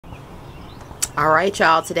Alright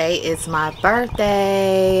y'all, today is my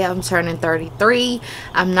birthday. I'm turning 33.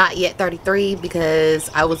 I'm not yet 33 because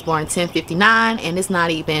I was born 10/59 and it's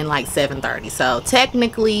not even like 7:30. So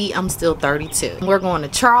technically I'm still 32. We're going to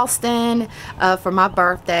Charleston for my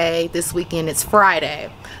birthday. This weekend it's Friday.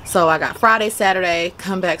 So I got Friday, Saturday,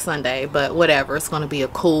 come back Sunday, but whatever. It's going to be a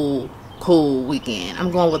cool weekend.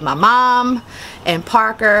 I'm going with my mom and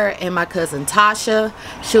Parker and my cousin Tasha.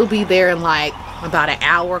 She'll be there in like about an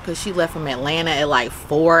hour because she left from Atlanta at like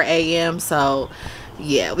 4 a.m. So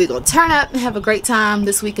yeah, we're gonna turn up and have a great time.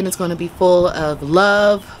 This weekend is going to be full of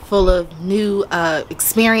love, full of new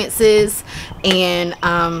experiences, and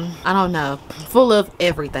I don't know, full of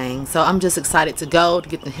everything. So I'm just excited to go, to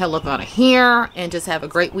get the hell up out of here and just have a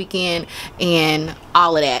great weekend and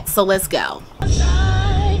all of that. So let's go.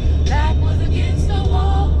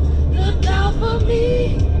 For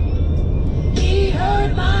me, he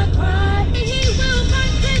heard my cry. He will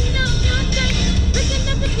brighten up your day. Picking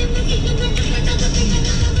up the skin,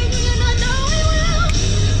 I know he will.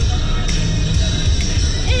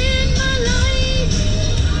 In my life.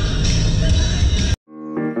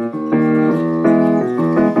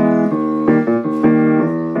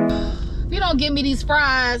 If you don't give me these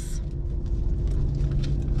fries,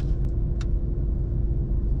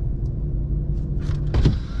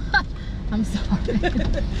 I'm sorry.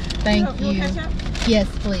 Thank you. Yes,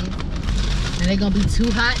 please. And they're gonna be too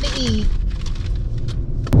hot to eat.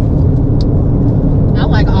 I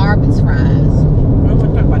like Arby's fries. I don't want to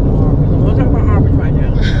talk about the Arby's. I want to talk about Arby's right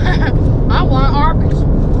now. I want Arby's.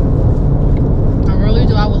 I really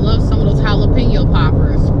do. I would love some of those jalapeno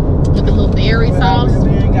poppers with the little berry sauce.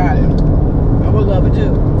 We ain't got it. I would love it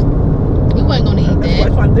too. You ain't gonna eat that.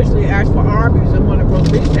 That's why I literally asked for Arby's and want a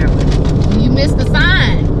roast beef sandwich. You missed the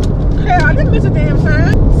sign. Hell, I didn't miss a damn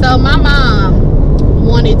sign. So my mom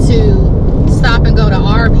wanted to stop and go to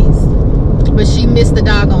Arby's, but she missed the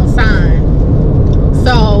doggone sign.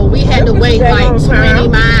 So we had to wait like 20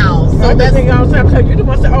 miles. So that's you the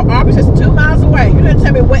one said, oh, Arby's is 2 miles away. You didn't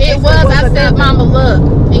tell me what it was. I said, Mama, look,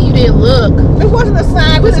 and you didn't look. It wasn't a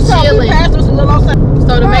sign. We was chilling. So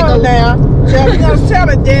to make a you gotta tell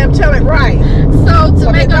it, damn, tell it right. So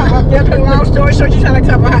to make a long story short, you trying to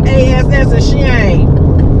cover her ass and she ain't.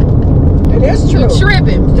 It is true. You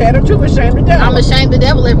tripping. Tell the truth, ashamed the devil. I'm ashamed the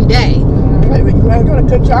devil every day. You ain't doing a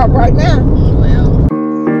good job right now. Well.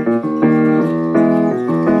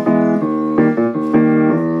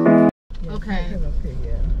 Okay.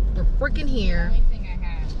 We're freaking here.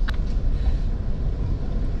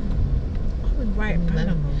 Right. I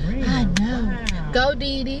know. Wow. Go,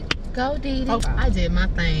 Dee Dee. Go, Dee Dee. I did my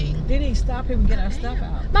thing. Dee Dee, stop here and get our stuff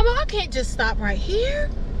out. Mama, I can't just stop right here.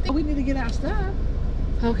 We need to get our stuff.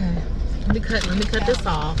 Okay. Let me cut this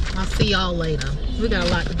off. I'll see y'all later. We got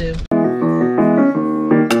a lot to do.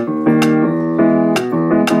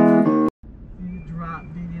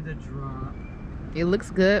 Need a drop. It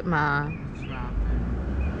looks good, Ma.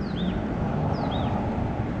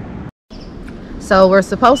 So we're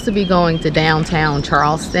supposed to be going to downtown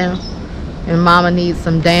Charleston, and Mama needs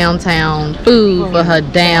some downtown food for her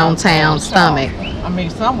downtown stomach. I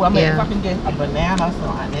mean, somewhere. If I can get a banana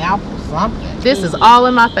or an apple, something. This is all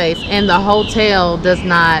in my face, and the hotel does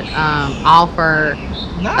not offer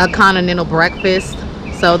a continental breakfast,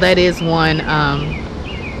 so that is one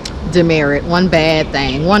demerit, one bad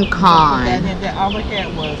thing, one con. All they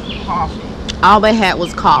had was coffee. All they had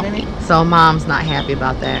was coffee, so Mom's not happy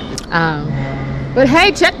about that. But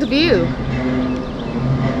hey, check the view.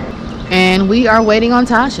 And we are waiting on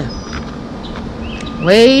Tasha.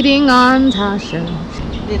 Waiting on Tasha.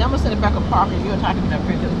 I'm gonna sit in the back of Parker. You're talking to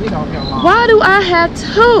me because we don't get along. Why do I have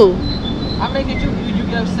to? I make it you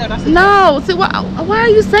get upset. I said, no, see, why are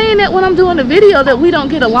you saying that when I'm doing a video that we don't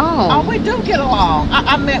get along? Oh, we do get along.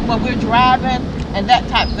 I meant when we're driving and that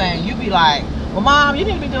type of thing. You be like, well, Mom, you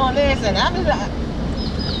need to be doing this, and I'm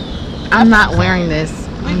not wearing this.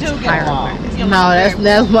 We do get along. No, that's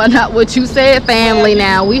not what you said, family.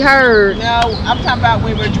 Now we heard. No, I'm talking about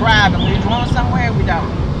when we're driving. When we're going somewhere, we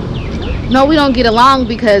don't. No, we don't get along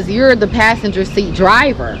because you're the passenger seat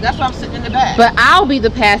driver. That's why I'm sitting in the back. But I'll be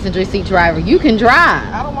the passenger seat driver. You can drive.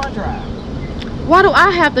 I don't want to drive. Why do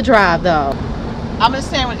I have to drive though? I'm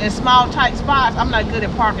just saying, in small, tight spots, I'm not good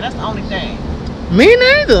at parking. That's the only thing. Me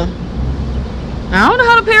neither. I don't know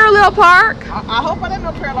how to parallel park. I hope I didn't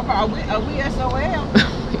know parallel park. Are we SOL?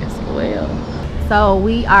 SOL. So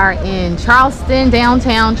we are in Charleston,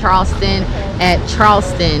 downtown Charleston, at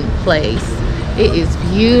Charleston Place. It is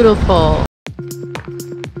beautiful.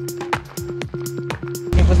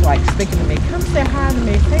 It was like speaking to me. Come say hi to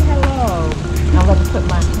me. Say hello. I let me put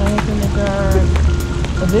my hands in the dirt.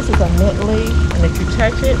 So this is a mint leaf, and if you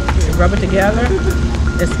touch it, you rub it together,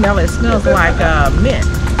 it smells like mint.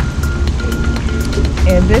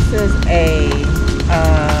 And this is a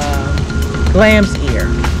lamb's ear.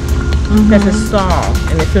 Because it's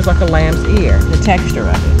soft and it feels like a lamb's ear, the texture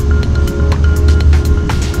of it.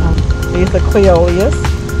 These are Cleolas.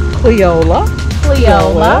 Cleola.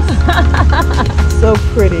 So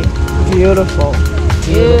pretty. Beautiful.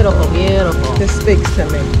 Beautiful, beautiful. This speaks to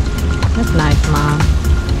me. That's nice, Mom.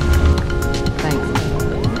 Thanks.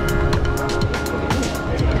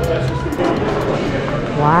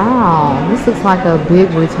 Wow, this looks like a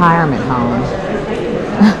big retirement home.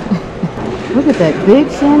 Look at that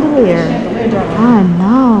big chandelier. I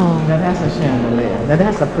know. Now that's a chandelier. Now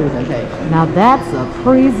that's a presentation. Now that's a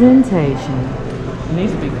presentation. It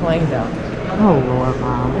needs to be cleaned up. Oh, Lord,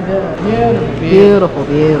 Mom. Beautiful. Beautiful,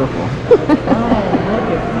 beautiful. Oh, look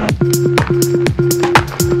at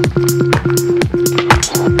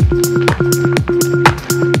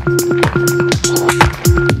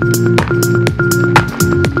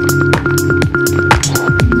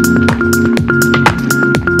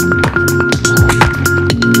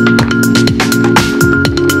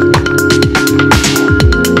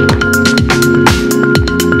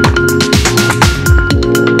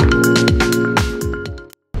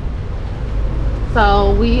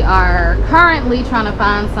So we are currently trying to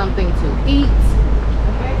find something to eat.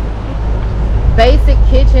 Basic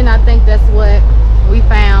kitchen, I think that's what we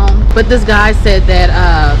found. But this guy said that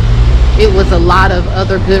it was a lot of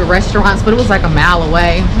other good restaurants, but it was like a mile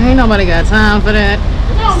away. Ain't nobody got time for that.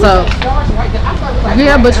 So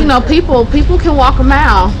yeah, but you know, people can walk a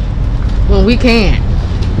mile when we can't.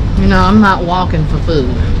 You know, I'm not walking for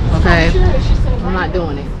food. Okay, I'm not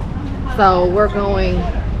doing it. So we're going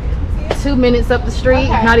 2 minutes up the street,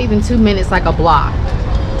 not even 2 minutes, like a block,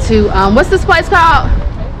 to what's this place called?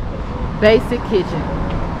 Basic Kitchen.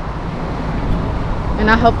 And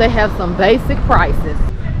I hope they have some basic prices.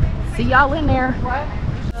 See y'all in there.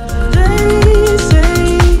 They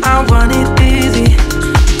say I want it easy.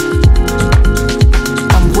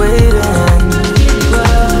 I'm waiting.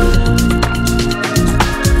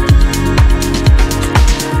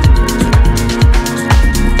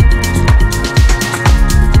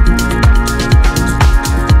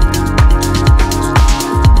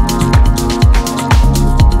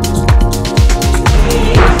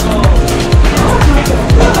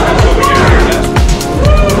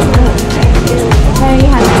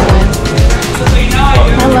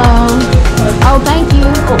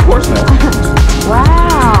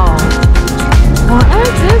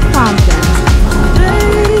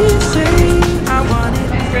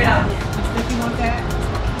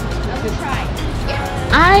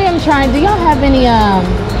 Do y'all have any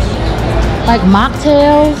like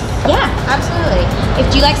mocktails? Yeah, absolutely.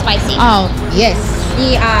 Do you like spicy? Oh yes.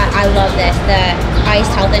 I love this. The iced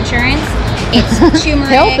health insurance. It's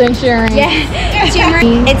turmeric. Health insurance. Yeah,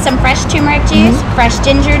 turmeric. It's some fresh turmeric juice, fresh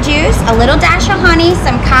ginger juice, a little dash of honey,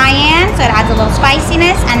 some cayenne, so it adds a little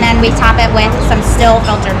spiciness, and then we top it with some still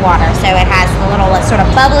filtered water, so it has a little sort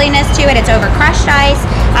of bubbliness to it. It's over crushed ice,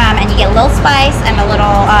 and you get a little spice and a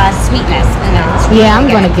little sweetness. And it's really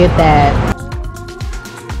I'm good. gonna get that.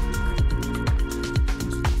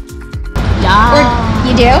 Or,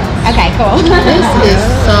 you do? Okay, cool. This is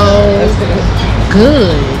so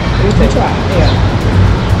good. We can try. Yeah.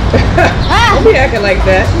 Don't be acting like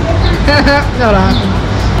that. Hold on.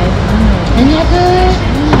 Isn't that good?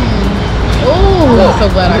 Oh, I'm so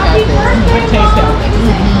glad I got this. It tastes healthy.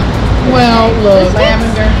 Well, look.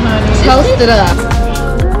 Lavender, honey. Toast it up.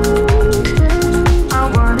 I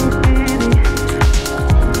want it easy.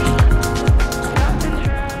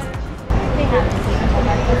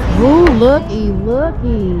 Ooh, looky,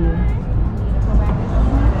 looky.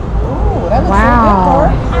 Ooh, that looks Wow.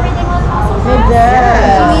 so good. Everything looks awesome. It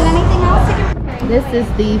does. Do you need anything else? This is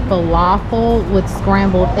the falafel with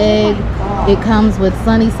scrambled egg. It comes with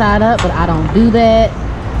sunny side up, but I don't do that.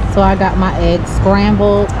 So I got my egg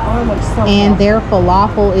scrambled. Oh, it looks so And good. their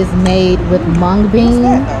falafel is made with mung bean.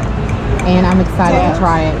 And I'm excited to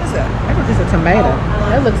try it. That looks just a tomato.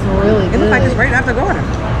 That looks really It good. looks like it's right out the garden.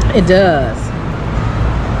 It does.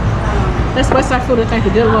 Let's waste our food and thank the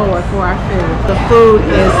good Lord for our food. The food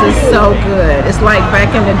is just so good. It's like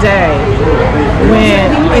back in the day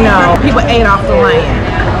when, you know, people ate off the land.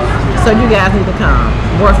 So you guys need to come.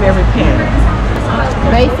 Worth every penny.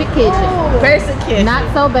 Basic kitchen. Basic kitchen. Not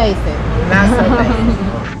so basic. Not so basic.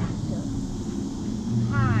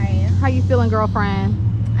 Hi. How you feeling, girlfriend?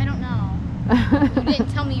 I don't know. You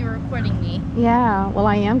didn't tell me you were recording me. Yeah, well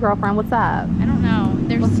I am, girlfriend. What's up? I don't know.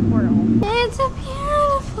 There's a squirrel. It's a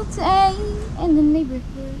beautiful day in the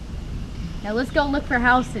neighborhood. Now let's go look for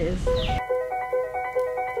houses.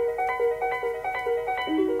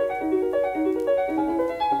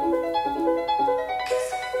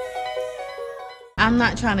 I'm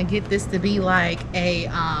not trying to get this to be like a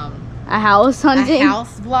house hunting? a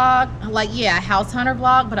house vlog, like yeah, a house hunter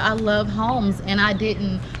vlog, but I love homes, and I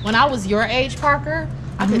didn't, when I was your age, Parker,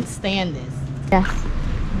 I couldn't stand this. Yes.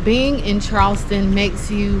 Being in Charleston makes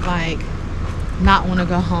you like not want to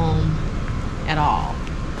go home at all.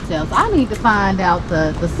 So I need to find out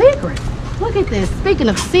the secret. Look at this. Speaking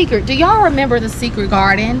of secret, do y'all remember the Secret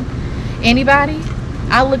Garden? Anybody?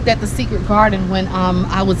 I looked at the Secret Garden when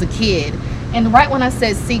I was a kid, and right when I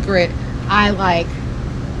said secret,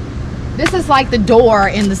 this is like the door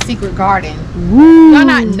in the Secret Garden. Y'all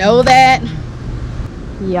not know that?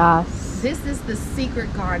 Yes. This is the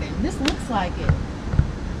Secret Garden. This looks like it.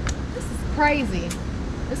 This is crazy.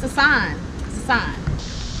 It's a sign. It's a sign.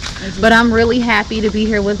 But I'm really happy to be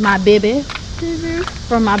here with my baby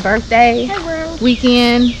for my birthday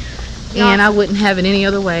weekend. And I wouldn't have it any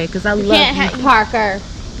other way because I love you, Parker.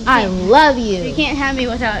 I love you. You can't have me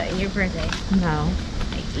without your birthday. No.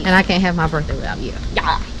 And I can't have my birthday without you.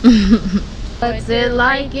 Yeah. What's it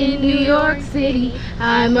like in New York City?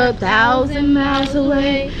 I'm 1,000 miles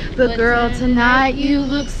away. But girl, tonight you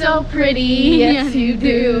look so pretty. Yes, you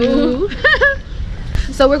do.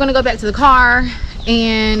 So we're gonna go back to the car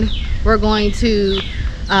and we're going to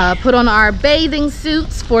put on our bathing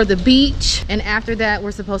suits for the beach. And after that,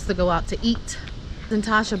 we're supposed to go out to eat. And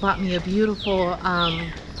Tasha bought me a beautiful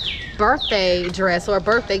birthday dress, or a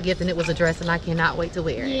birthday gift, and it was a dress, and I cannot wait to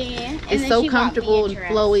wear it. Yeah. It's so comfortable and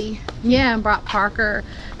flowy. Yeah, and brought Parker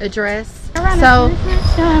a dress. So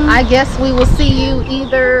I guess we will see you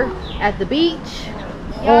either at the beach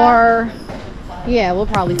or yeah, we'll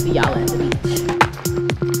probably see y'all at the beach.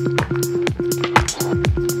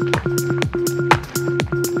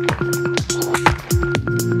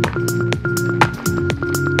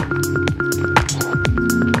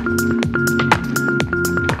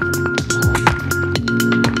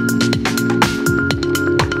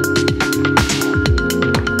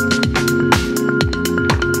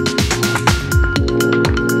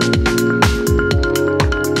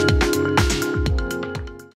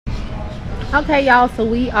 Okay y'all, so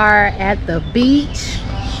we are at the beach.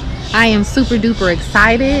 I am super duper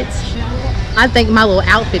excited. I think my little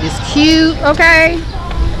outfit is cute, okay?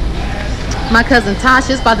 My cousin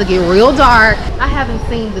Tasha's about to get real dark. I haven't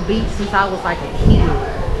seen the beach since I was like a kid.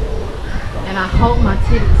 And I hope my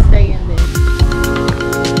titties stay in this.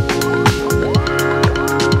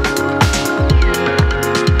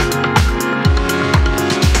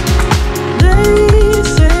 They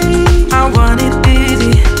say I want it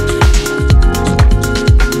easy.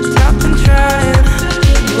 Stop and try it.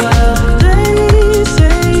 Well, they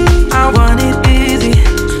say I want it easy.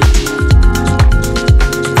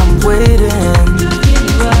 I'm waiting.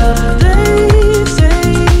 Well, they say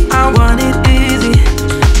I want it easy.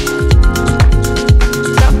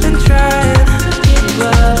 Stop and try it.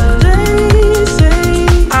 Well, they say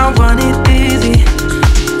I want it easy.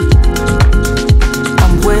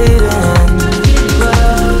 I'm waiting.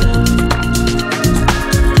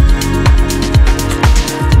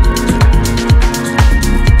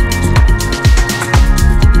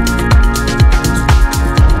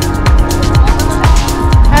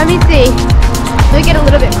 Let me see. Let me get a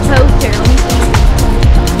little bit closer. Let me see.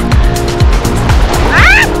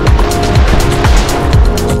 Ah!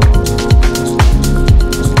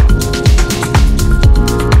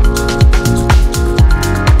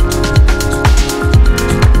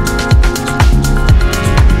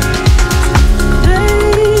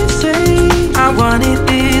 They say I want it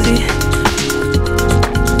easy.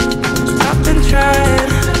 Stop and try it.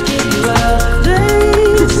 Well,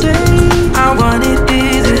 they say I want it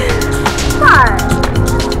easy. What?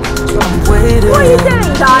 I'm waiting. What are you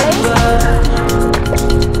doing, darling?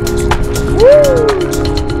 Woo!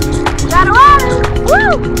 Gotta run!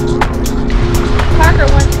 Woo! Parker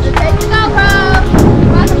wants to take the GoPro.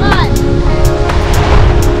 Run the mud.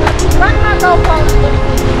 Run my GoPro.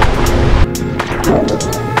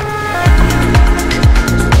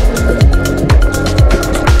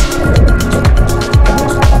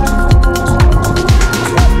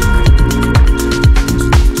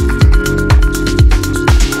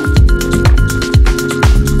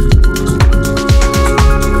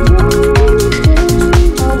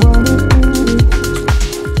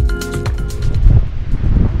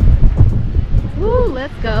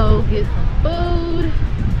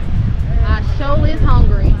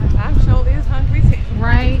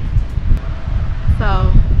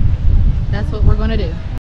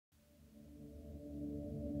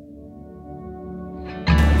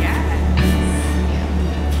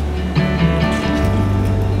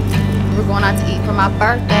 going out to eat for my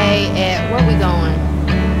birthday at, where we going?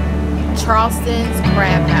 Charleston's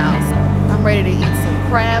Crab House. I'm ready to eat some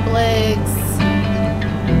crab legs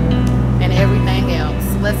and everything else.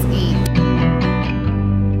 Let's eat.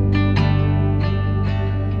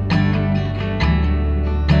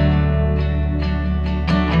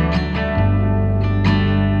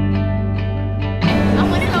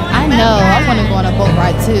 I know, I want to go on a boat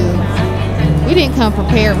ride too. We didn't come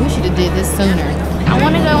prepared. We should have did this sooner. I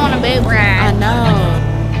want to go on a boat ride. I know.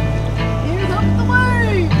 Here's up the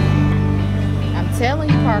way. I'm telling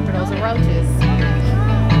you, Parker, those are roaches.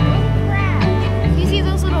 You see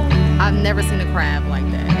those little... I've never seen a crab like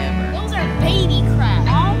that, ever. Those are baby crabs.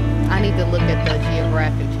 I need to look at the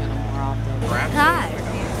Geographic Channel more often. Hi.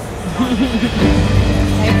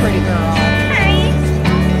 Hey, pretty girl.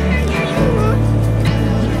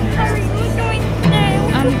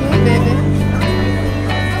 I'm good, baby.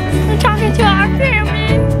 I'm talking to our family.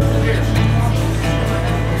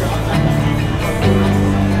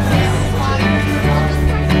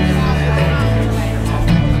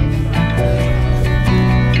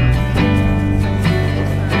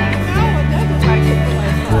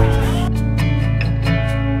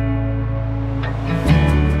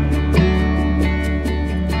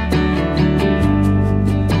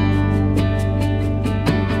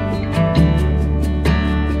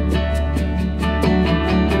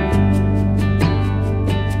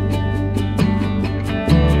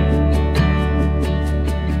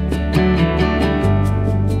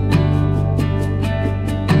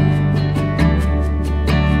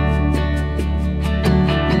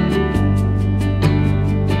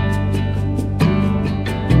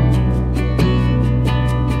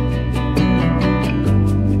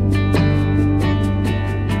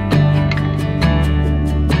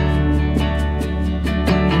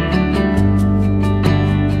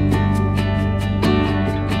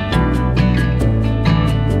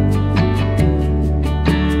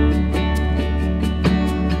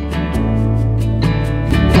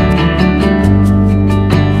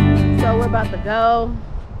 Go.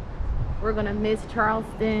 We're gonna miss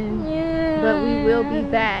Charleston, but we will be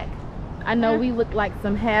back. I know we look like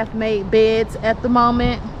some half-made beds at the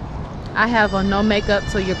moment. I have on no makeup,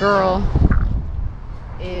 so your girl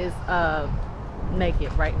is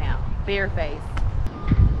naked right now, bare face.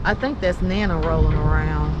 I think that's Nana rolling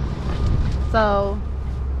around. So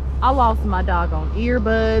I lost my doggone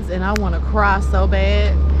earbuds and I want to cry so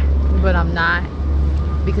bad, but I'm not,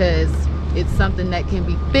 because it's something that can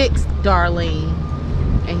be fixed, Darlene,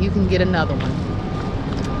 and you can get another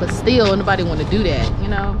one. But still, nobody want to do that, you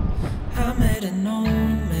know? I met an old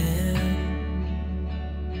man.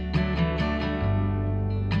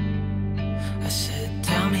 I said,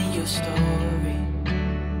 tell me your story.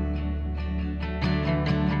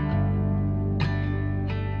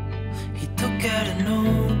 He took out a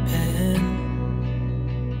notepad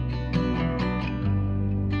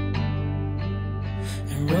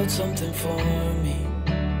and wrote something for me.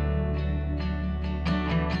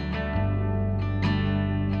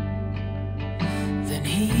 Then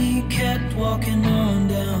he kept walking on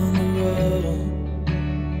down